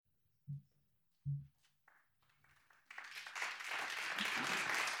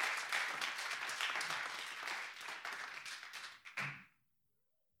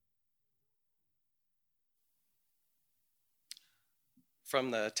from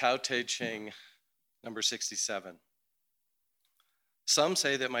the Tao Te Ching, number 67. Some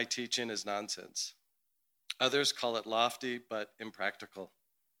say that my teaching is nonsense. Others call it lofty but impractical.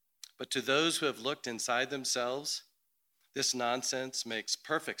 But to those who have looked inside themselves, this nonsense makes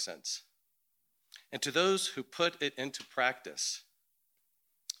perfect sense. And to those who put it into practice,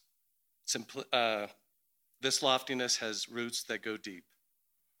 this loftiness has roots that go deep.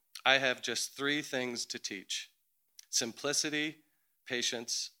 I have just 3 things to teach: simplicity,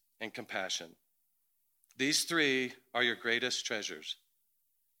 patience, and compassion. These 3 are your greatest treasures.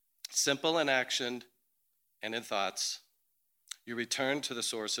 Simple in action and in thoughts, you return to the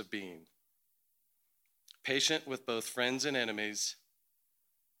source of being. Patient with both friends and enemies,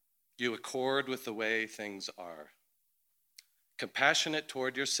 you accord with the way things are. Compassionate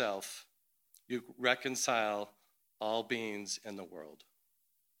toward yourself, you reconcile all beings in the world.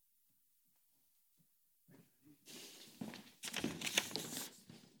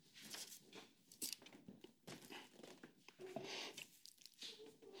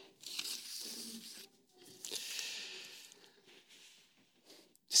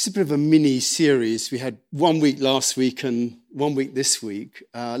 This is a bit of a mini-series. We had 1 week last week and 1 week this week.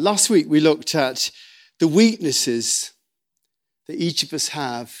 Last week we looked at the weaknesses that each of us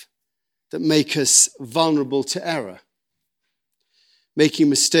have that make us vulnerable to error, making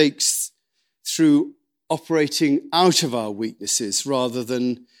mistakes through operating out of our weaknesses rather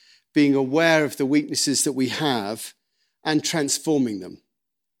than being aware of the weaknesses that we have and transforming them.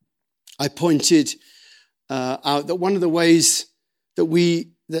 I pointed out that one of the ways that we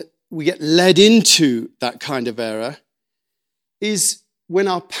get led into that kind of error is when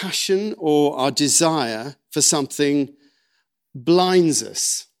our passion or our desire for something blinds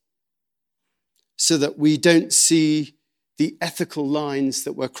us so that we don't see the ethical lines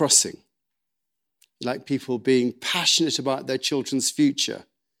that we're crossing. Like people being passionate about their children's future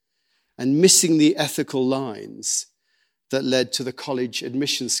and missing the ethical lines that led to the college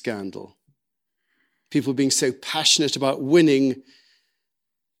admission scandal. People being so passionate about winning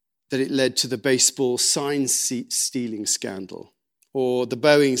that it led to the baseball sign stealing scandal or the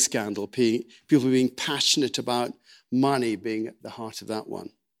Boeing scandal, people being passionate about money being at the heart of that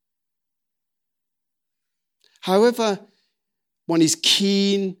one. However, one is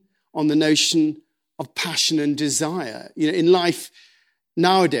keen on the notion of passion and desire. In life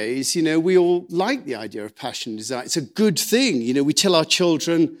nowadays, we all like the idea of passion and desire. It's a good thing. We tell our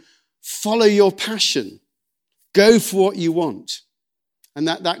children, follow your passion, go for what you want. And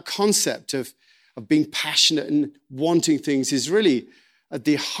that concept of being passionate and wanting things is really at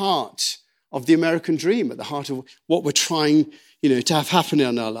the heart of the American dream, at the heart of what we're trying, to have happen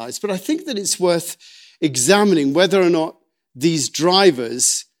in our lives. But I think that it's worth examining whether or not these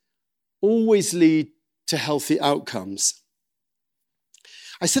drivers always lead to healthy outcomes.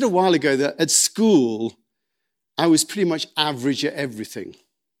 I said a while ago that at school, I was pretty much average at everything.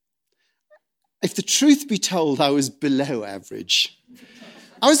 If the truth be told, I was below average.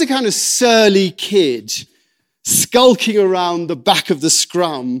 I was the kind of surly kid skulking around the back of the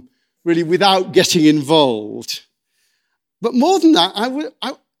scrum, really without getting involved. But more than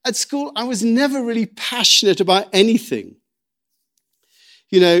that, at school, I was never really passionate about anything.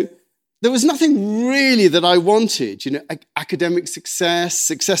 There was nothing really that I wanted. Academic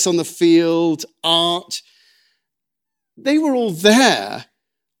success on the field, art. They were all there,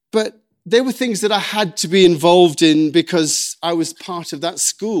 but they were things that I had to be involved in because I was part of that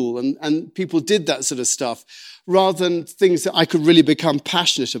school and people did that sort of stuff rather than things that I could really become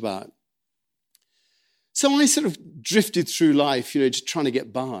passionate about. So I sort of drifted through life, just trying to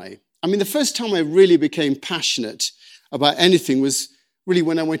get by. The first time I really became passionate about anything was really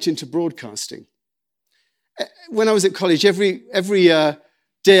when I went into broadcasting. When I was at college, every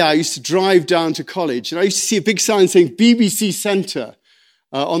day I used to drive down to college and I used to see a big sign saying BBC Centre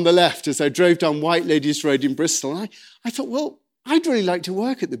on the left as I drove down White Ladies Road in Bristol. And I thought, well, I'd really like to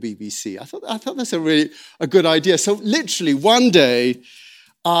work at the BBC. I thought that's a good idea. So literally one day,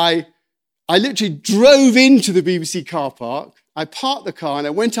 I literally drove into the BBC car park. I parked the car and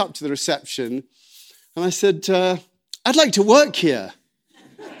I went up to the reception and I said, I'd like to work here.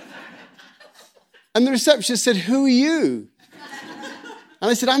 And the receptionist said, who are you? And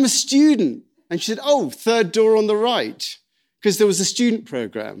I said, I'm a student. And she said, oh, third door on the right. Because there was a student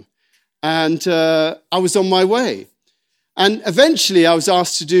program. And I was on my way. And eventually I was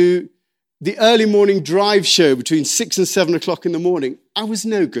asked to do the early morning drive show between 6 and 7 o'clock in the morning. I was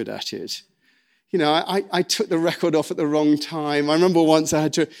no good at it. I took the record off at the wrong time. I remember once I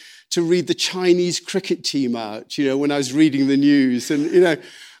had to read the Chinese cricket team out, when I was reading the news. And,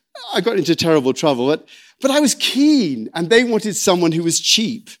 I got into terrible trouble. But I was keen, and they wanted someone who was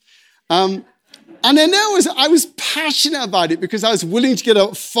cheap. And I was passionate about it because I was willing to get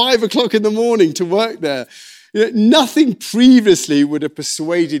up at 5 o'clock in the morning to work there. Nothing previously would have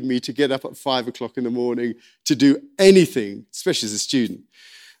persuaded me to get up at 5 o'clock in the morning to do anything, especially as a student.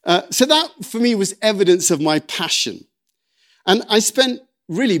 So that, for me, was evidence of my passion. And I spent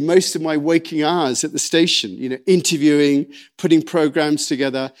really most of my waking hours at the station, interviewing, putting programs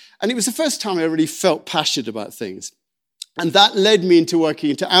together. And it was the first time I really felt passionate about things. And that led me into working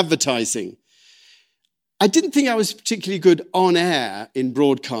into advertising. I didn't think I was particularly good on air in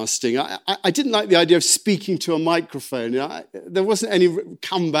broadcasting. I didn't like the idea of speaking to a microphone. There wasn't any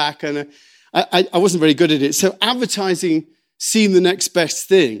comeback, and I wasn't very good at it. So advertising seemed the next best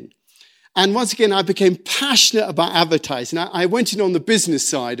thing. And once again, I became passionate about advertising. I went in on the business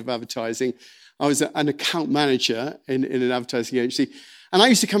side of advertising. I was an account manager in an advertising agency. And I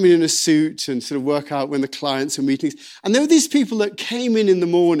used to come in a suit and sort of work out when the clients were meetings. And there were these people that came in the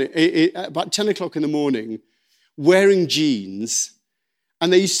morning, about 10 o'clock in the morning, wearing jeans.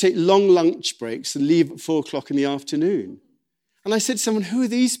 And they used to take long lunch breaks and leave at 4 o'clock in the afternoon. And I said to someone, who are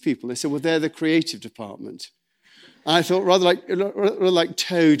these people? They said, well, they're the creative department. And I thought, rather like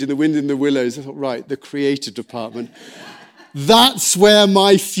Toad in The Wind in the Willows, I thought, right, the creative department. That's where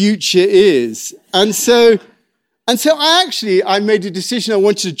my future is. And so I made a decision. I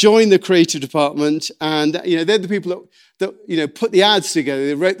wanted to join the creative department. And, they're the people that put the ads together.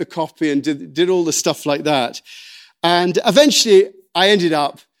 They wrote the copy and did all the stuff like that. And eventually I ended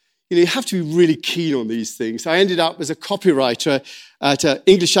up, you have to be really keen on these things. I ended up as a copywriter at an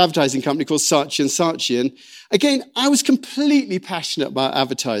English advertising company called Saatchi & Saatchi. And again, I was completely passionate about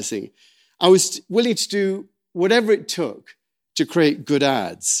advertising. I was willing to do whatever it took to create good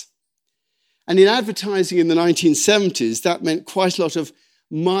ads. And in advertising in the 1970s, that meant quite a lot of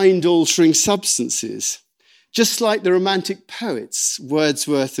mind-altering substances. Just like the Romantic poets,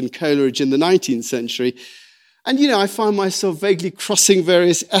 Wordsworth and Coleridge in the 19th century. And, I find myself vaguely crossing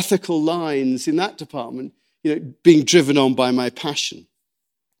various ethical lines in that department, being driven on by my passion.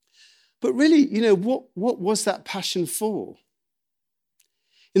 But really, what was that passion for?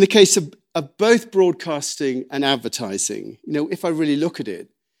 In the case of both broadcasting and advertising, if I really look at it,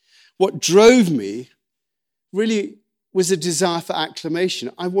 what drove me really was a desire for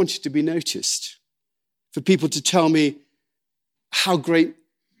acclamation. I wanted to be noticed, for people to tell me how great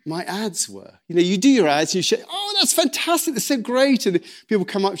my ads were. You do your ads and you say, oh, that's fantastic, they're so great. And people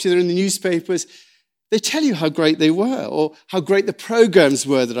come up to you, they're in the newspapers. They tell you how great they were or how great the programs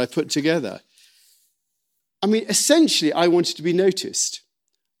were that I put together. I mean, essentially, I wanted to be noticed.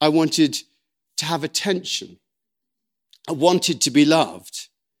 I wanted to have attention. I wanted to be loved.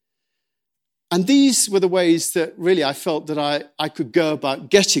 And these were the ways that really I felt that I could go about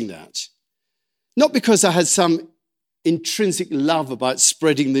getting that. Not because I had some intrinsic love about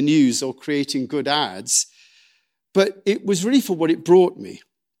spreading the news or creating good ads, but it was really for what it brought me.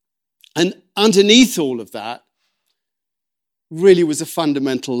 And underneath all of that really was a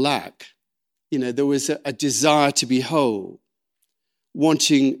fundamental lack. There was a desire to be whole,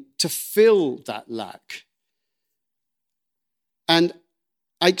 wanting to fill that lack. And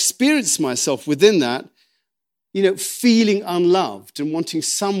I experienced myself within that, feeling unloved and wanting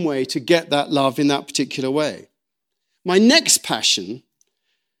some way to get that love in that particular way. My next passion,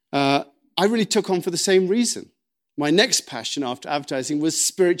 I really took on for the same reason. My next passion after advertising was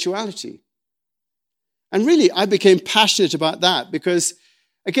spirituality. And really, I became passionate about that because,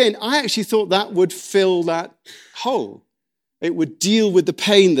 again, I actually thought that would fill that hole. It would deal with the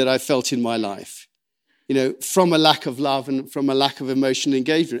pain that I felt in my life, from a lack of love and from a lack of emotional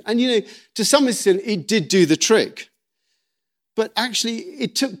engagement. And, to some extent, it did do the trick. But actually,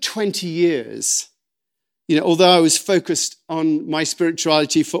 it took 20 years. Although I was focused on my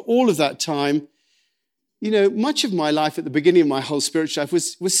spirituality for all of that time, much of my life at the beginning of my whole spiritual life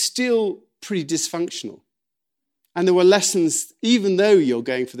was still pretty dysfunctional. And there were lessons, even though you're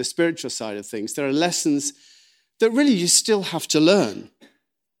going for the spiritual side of things, there are lessons that really you still have to learn.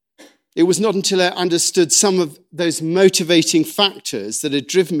 It was not until I understood some of those motivating factors that had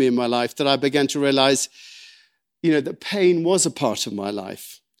driven me in my life that I began to realize, that pain was a part of my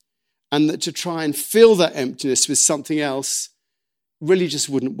life. And that to try and fill that emptiness with something else really just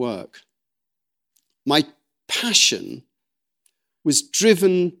wouldn't work. My passion was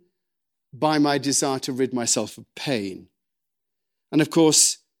driven by my desire to rid myself of pain. And of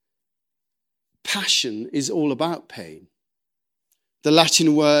course, passion is all about pain. The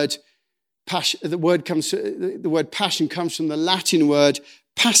Latin word passion, the word passion comes from the Latin word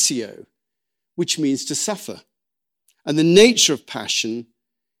passio, which means to suffer. And the nature of passion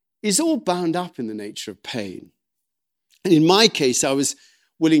is all bound up in the nature of pain. And in my case, I was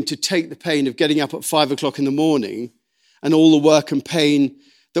willing to take the pain of getting up at 5 o'clock in the morning and all the work and pain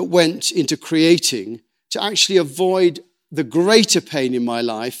that went into creating to actually avoid the greater pain in my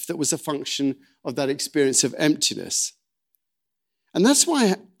life that was a function of that experience of emptiness. And that's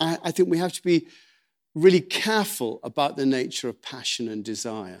why I think we have to be really careful about the nature of passion and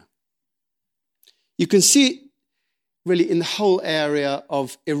desire. You can see it really in the whole area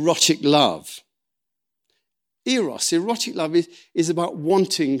of erotic love. Eros, erotic love, is about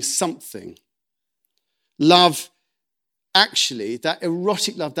wanting something. Love, actually, that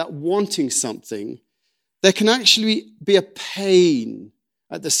erotic love, that wanting something, there can actually be a pain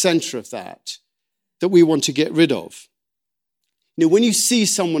at the center of that we want to get rid of. You know, when you see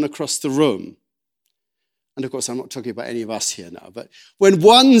someone across the room, and of course I'm not talking about any of us here now, but when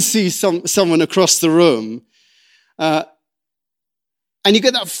one sees someone across the room, and you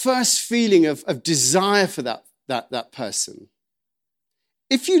get that first feeling of desire for that person,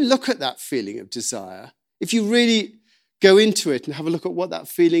 if you look at that feeling of desire, if you really go into it and have a look at what that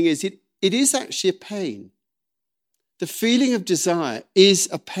feeling is, it is actually a pain. The feeling of desire is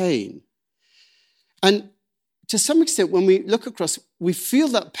a pain. And to some extent, when we look across, we feel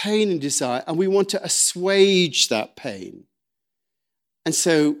that pain and desire, and we want to assuage that pain. And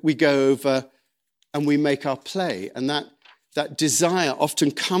so we go over and we make our play, and that desire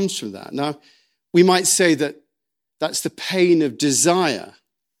often comes from that. Now, we might say that that's the pain of desire.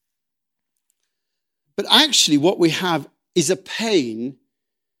 But actually, what we have is a pain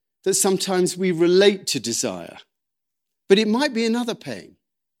that sometimes we relate to desire. But it might be another pain.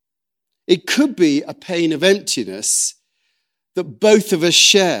 It could be a pain of emptiness that both of us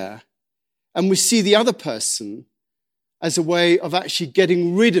share, and we see the other person as a way of actually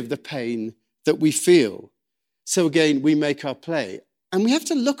getting rid of the pain that we feel. So again, we make our play. And we have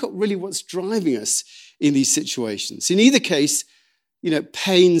to look at really what's driving us in these situations. In either case,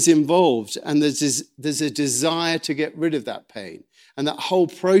 pain's involved, and there's a desire to get rid of that pain. And that whole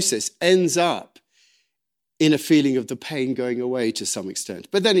process ends up in a feeling of the pain going away to some extent.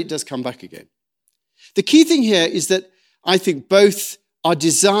 But then it does come back again. The key thing here is that I think both our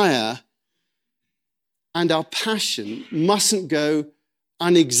desire and our passion mustn't go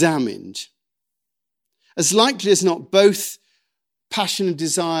unexamined. As likely as not, both passion and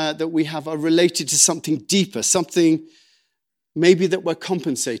desire that we have are related to something deeper, something maybe that we're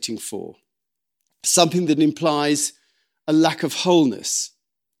compensating for, something that implies a lack of wholeness.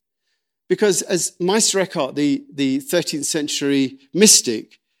 Because as Meister Eckhart, the 13th century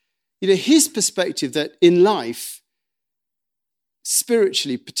mystic, his perspective that in life,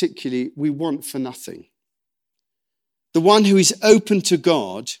 spiritually particularly, we want for nothing. The one who is open to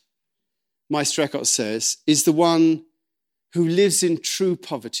God, Meister Eckhart says, is the one who lives in true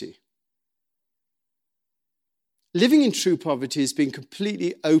poverty. Living in true poverty is being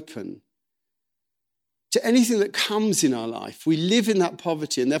completely open to anything that comes in our life. We live in that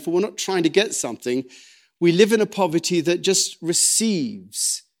poverty, and therefore we're not trying to get something. We live in a poverty that just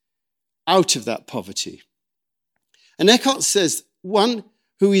receives out of that poverty. And Eckhart says one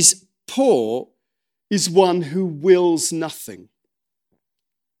who is poor is one who wills nothing.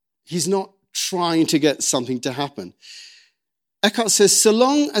 He's not trying to get something to happen. Eckhart says, so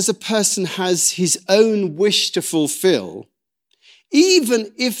long as a person has his own wish to fulfill,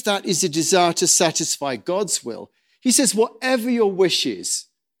 even if that is a desire to satisfy God's will, he says, whatever your wish is,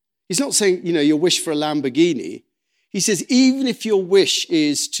 he's not saying, your wish for a Lamborghini. He says, even if your wish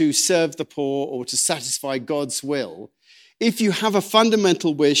is to serve the poor or to satisfy God's will, if you have a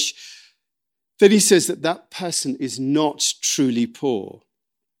fundamental wish, then he says that person is not truly poor.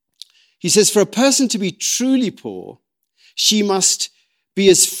 He says, for a person to be truly poor, she must be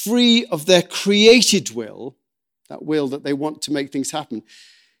as free of their created will, that will that they want to make things happen.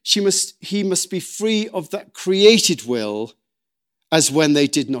 He must be free of that created will as when they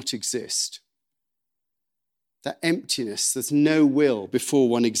did not exist. That emptiness, there's no will before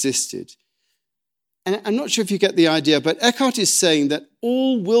one existed. And I'm not sure if you get the idea, but Eckhart is saying that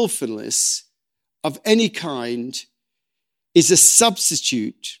all willfulness of any kind is a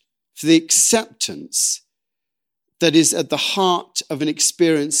substitute for the acceptance that is at the heart of an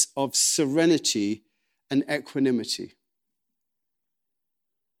experience of serenity and equanimity.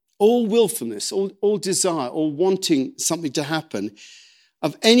 All willfulness, all desire, all wanting something to happen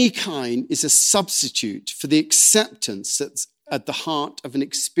of any kind is a substitute for the acceptance that's at the heart of an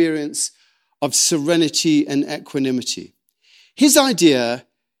experience of serenity and equanimity. His idea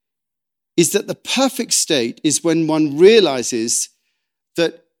is that the perfect state is when one realizes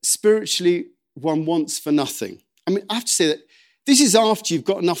that spiritually one wants for nothing. I mean, I have to say that This is after you've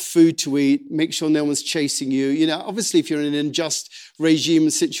got enough food to eat, make sure no one's chasing you. You know, obviously, if you're in an unjust regime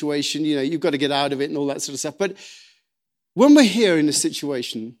and situation, you know, you've got to get out of it and all that sort of stuff. But when we're here in a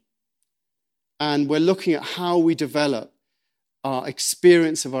situation and we're looking at how we develop our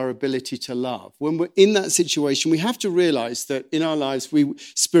experience of our ability to love, when we're in that situation, we have to realize that in our lives,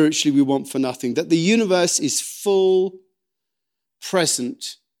 spiritually, we want for nothing, that the universe is full,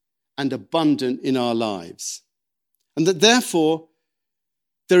 present, and abundant in our lives. And that therefore,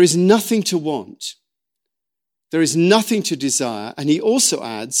 there is nothing to want. There is nothing to desire. And he also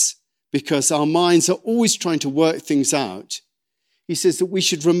adds, because our minds are always trying to work things out, he says that we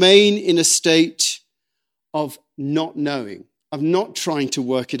should remain in a state of not knowing, of not trying to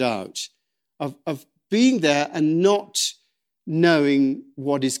work it out, of being there and not knowing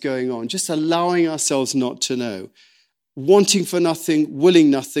what is going on, just allowing ourselves not to know. Wanting for nothing,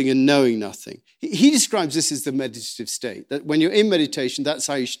 willing nothing, and knowing nothing. He describes this as the meditative state, that when you're in meditation, that's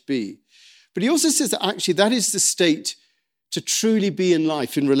how you should be. But he also says that actually that is the state to truly be in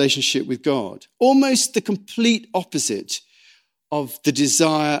life in relationship with God. Almost the complete opposite of the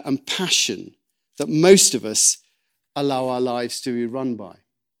desire and passion that most of us allow our lives to be run by.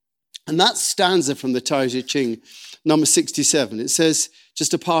 And that stanza from the Tao Te Ching, number 67, it says,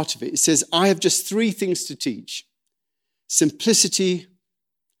 just a part of it, it says, I have just 3 things to teach. Simplicity,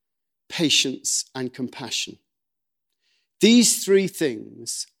 patience, and compassion. These 3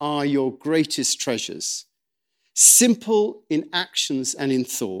 things are your greatest treasures. Simple in actions and in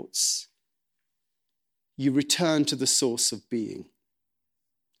thoughts. You return to the source of being.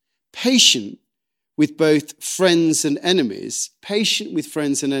 Patient with both friends and enemies. Patient with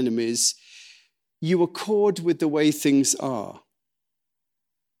friends and enemies. You accord with the way things are.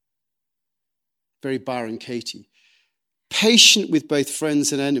 Very Byron Katie. Patient with both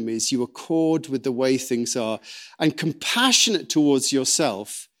friends and enemies, you accord with the way things are. And compassionate towards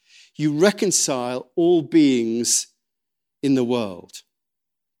yourself, you reconcile all beings in the world.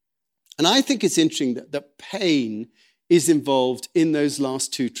 And I think it's interesting that pain is involved in those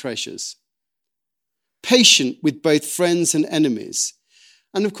last 2 treasures. Patient with both friends and enemies.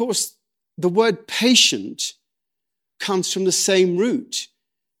 And of course, the word patient comes from the same root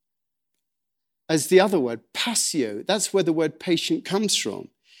as the other word, passio. That's where the word patient comes from.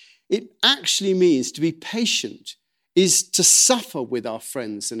 It actually means to be patient is to suffer with our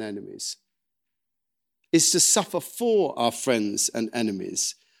friends and enemies. Is to suffer for our friends and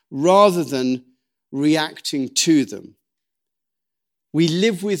enemies rather than reacting to them. We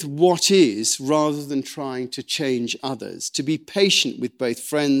live with what is rather than trying to change others. To be patient with both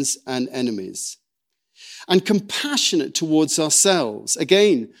friends and enemies. And compassionate towards ourselves,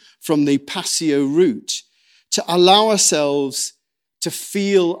 again, from the passio root, to allow ourselves to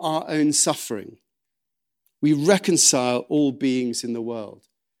feel our own suffering. We reconcile all beings in the world.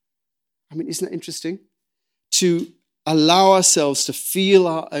 I mean, isn't that interesting? To allow ourselves to feel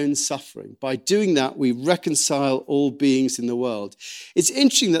our own suffering. By doing that, we reconcile all beings in the world. It's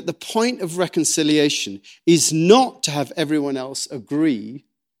interesting that the point of reconciliation is not to have everyone else agree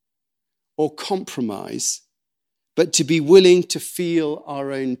or compromise, but to be willing to feel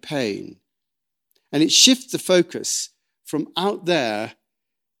our own pain. And it shifts the focus from out there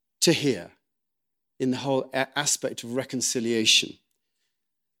to here in the whole aspect of reconciliation.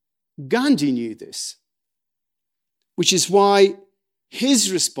 Gandhi knew this, which is why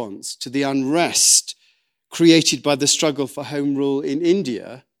his response to the unrest created by the struggle for home rule in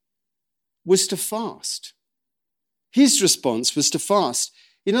India was to fast. His response was to fast.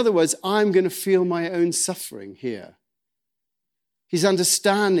 In other words, I'm going to feel my own suffering here. His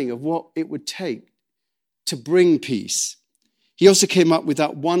understanding of what it would take to bring peace. He also came up with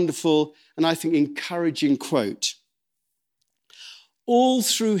that wonderful and I think encouraging quote. All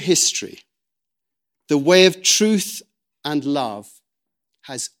through history, the way of truth and love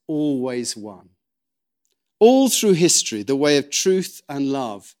has always won. All through history, the way of truth and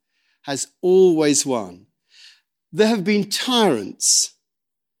love has always won. There have been tyrants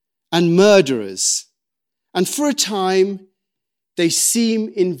and murderers, and for a time, they seem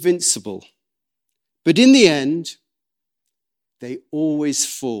invincible. But in the end, they always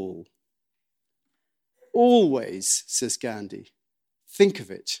fall. Always, says Gandhi. Think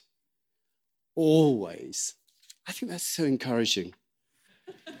of it. Always. I think that's so encouraging.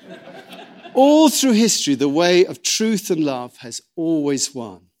 All through history, the way of truth and love has always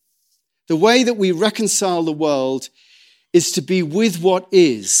won. The way that we reconcile the world is to be with what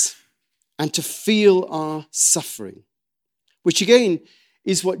is and to feel our suffering, which again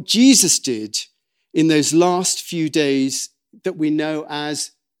is what Jesus did in those last few days that we know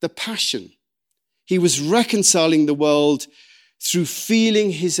as the Passion. He was reconciling the world through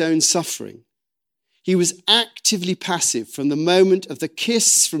feeling his own suffering. He was actively passive from the moment of the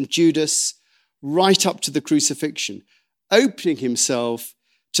kiss from Judas right up to the crucifixion, opening himself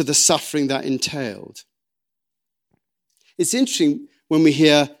to the suffering that entailed. It's interesting when we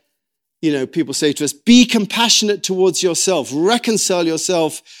hear, people say to us, be compassionate towards yourself, reconcile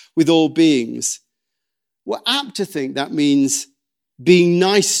yourself with all beings. We're apt to think that means being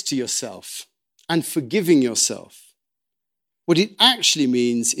nice to yourself and forgiving yourself. What it actually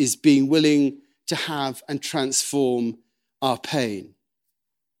means is being willing to have and transform our pain.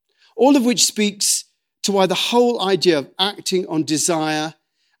 All of which speaks to why the whole idea of acting on desire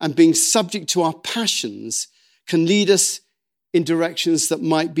and being subject to our passions can lead us in directions that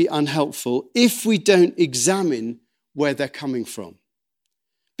might be unhelpful if we don't examine where they're coming from.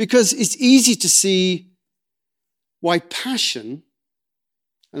 Because it's easy to see why passion,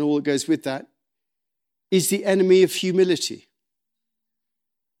 and all that goes with that, is the enemy of humility.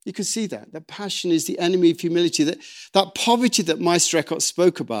 You can see that passion is the enemy of humility, that poverty that Meister Eckhart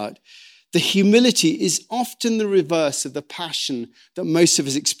spoke about. The humility is often the reverse of the passion that most of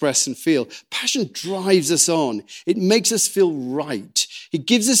us express and feel. Passion drives us on. It makes us feel right. It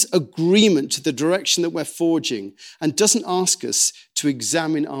gives us agreement to the direction that we're forging and doesn't ask us to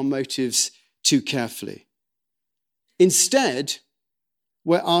examine our motives too carefully. Instead,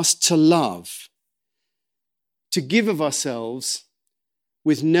 we're asked to love, to give of ourselves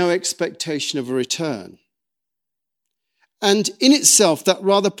with no expectation of a return. And in itself, that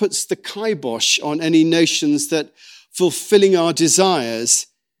rather puts the kibosh on any notions that fulfilling our desires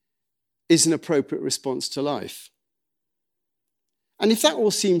is an appropriate response to life. And if that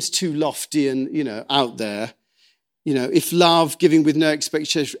all seems too lofty and, out there, if love, giving with no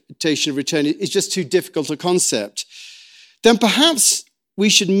expectation of return, is just too difficult a concept, then perhaps we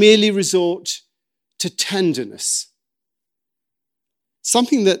should merely resort to tenderness.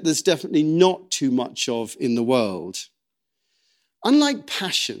 Something that there's definitely not too much of in the world. Unlike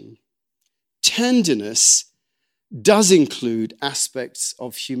passion, tenderness does include aspects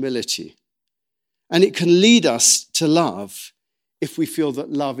of humility. And it can lead us to love if we feel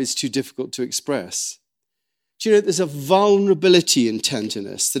that love is too difficult to express. Do you know, there's a vulnerability in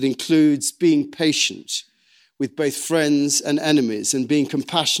tenderness that includes being patient with both friends and enemies and being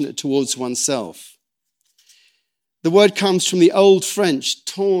compassionate towards oneself. The word comes from the Old French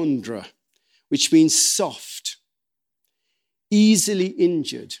tendre, which means soft, easily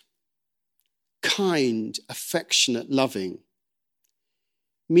injured, kind, affectionate, loving,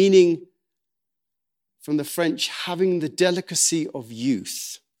 meaning from the French, having the delicacy of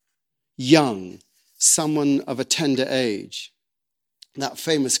youth, young, someone of a tender age. That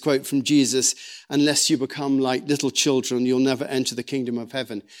famous quote from Jesus, unless you become like little children, you'll never enter the kingdom of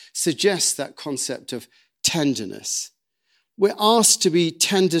heaven, suggests that concept of tenderness. We're asked to be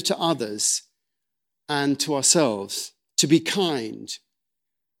tender to others and to ourselves, to be kind.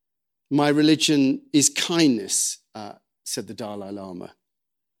 My religion is kindness, said the Dalai Lama.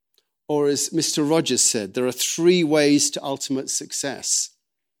 Or as Mr. Rogers said, there are 3 ways to ultimate success.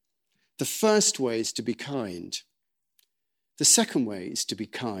 The first way is to be kind. The second way is to be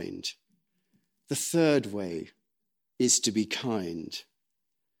kind. The third way is to be kind.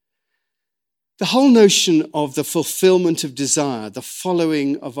 The whole notion of the fulfillment of desire, the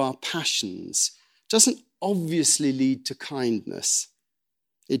following of our passions, doesn't obviously lead to kindness.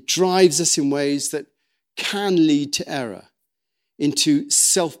 It drives us in ways that can lead to error, into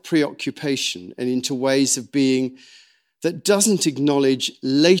self-preoccupation and into ways of being that doesn't acknowledge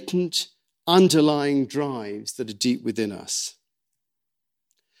latent, underlying drives that are deep within us.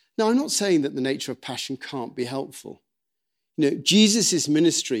 Now, I'm not saying that the nature of passion can't be helpful. Jesus'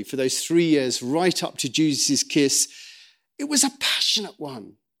 ministry for those 3 years right up to Jesus' kiss, it was a passionate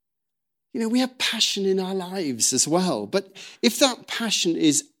one. We have passion in our lives as well. But if that passion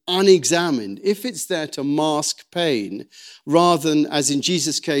is unexamined, if it's there to mask pain, rather than, as in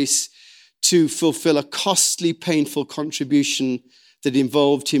Jesus' case, to fulfill a costly, painful contribution that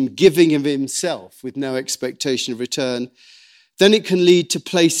involved him giving of himself with no expectation of return, then it can lead to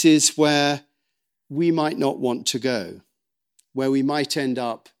places where we might not want to go, where we might end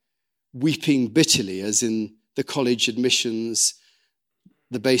up weeping bitterly, as in the college admissions,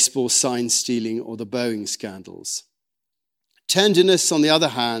 the baseball sign stealing, or the Boeing scandals. Tenderness, on the other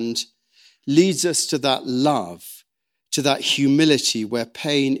hand, leads us to that love, to that humility where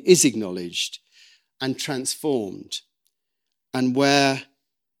pain is acknowledged and transformed, and where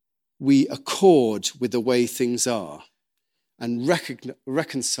we accord with the way things are and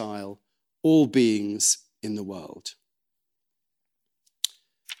reconcile all beings in the world.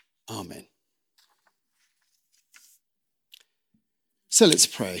 Amen. So let's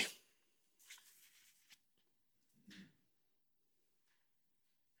pray.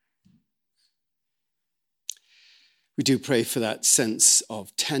 We do pray for that sense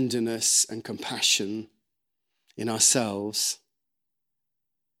of tenderness and compassion in ourselves,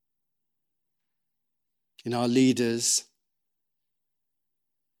 in our leaders,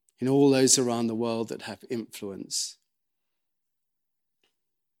 in all those around the world that have influence.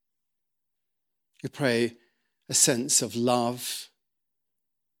 We pray a sense of love,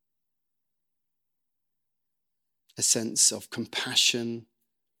 a sense of compassion,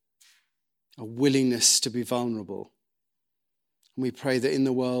 a willingness to be vulnerable. And we pray that in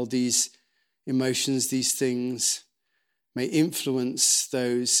the world, these emotions, these things may influence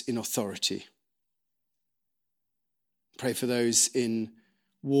those in authority. Pray for those in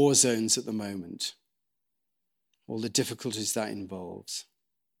war zones at the moment, all the difficulties that involves.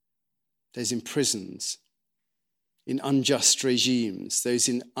 Those in prisons, in unjust regimes, those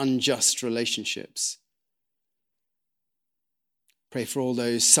in unjust relationships. Pray for all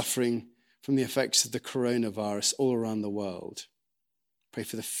those suffering from the effects of the coronavirus all around the world. Pray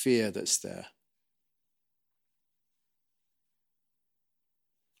for the fear that's there.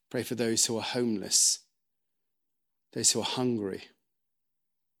 Pray for those who are homeless, those who are hungry.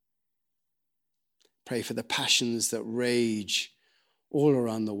 Pray for the passions that rage all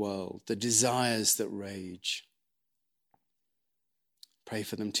around the world, the desires that rage. Pray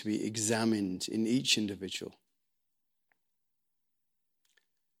for them to be examined in each individual.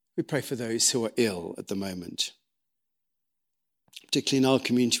 We pray for those who are ill at the moment. Particularly in our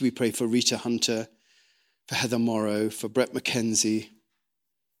community, we pray for Rita Hunter, for Heather Morrow, for Brett McKenzie,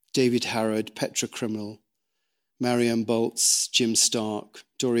 David Harrod, Petra Krimmel, Marianne Boltz, Jim Stark,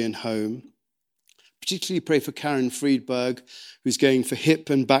 Dorian Home. Particularly pray for Karen Friedberg, who's going for hip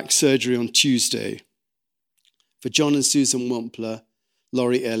and back surgery on Tuesday. For John and Susan Wampler,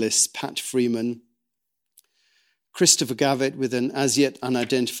 Laurie Ellis, Pat Freeman, Christopher Gavitt with an as yet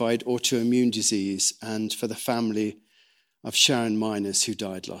unidentified autoimmune disease, and for the family of Sharon Miners, who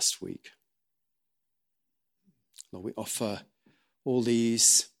died last week. Lord, we offer all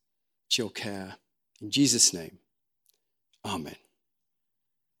these to your care. In Jesus' name, amen.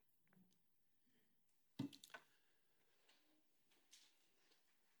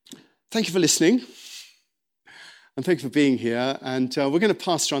 Thank you for listening, and thank you for being here. And we're going to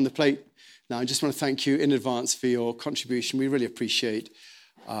pass around the plate now. I just want to thank you in advance for your contribution. We really appreciate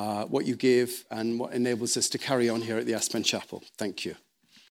what you give and what enables us to carry on here at the Aspen Chapel. Thank you.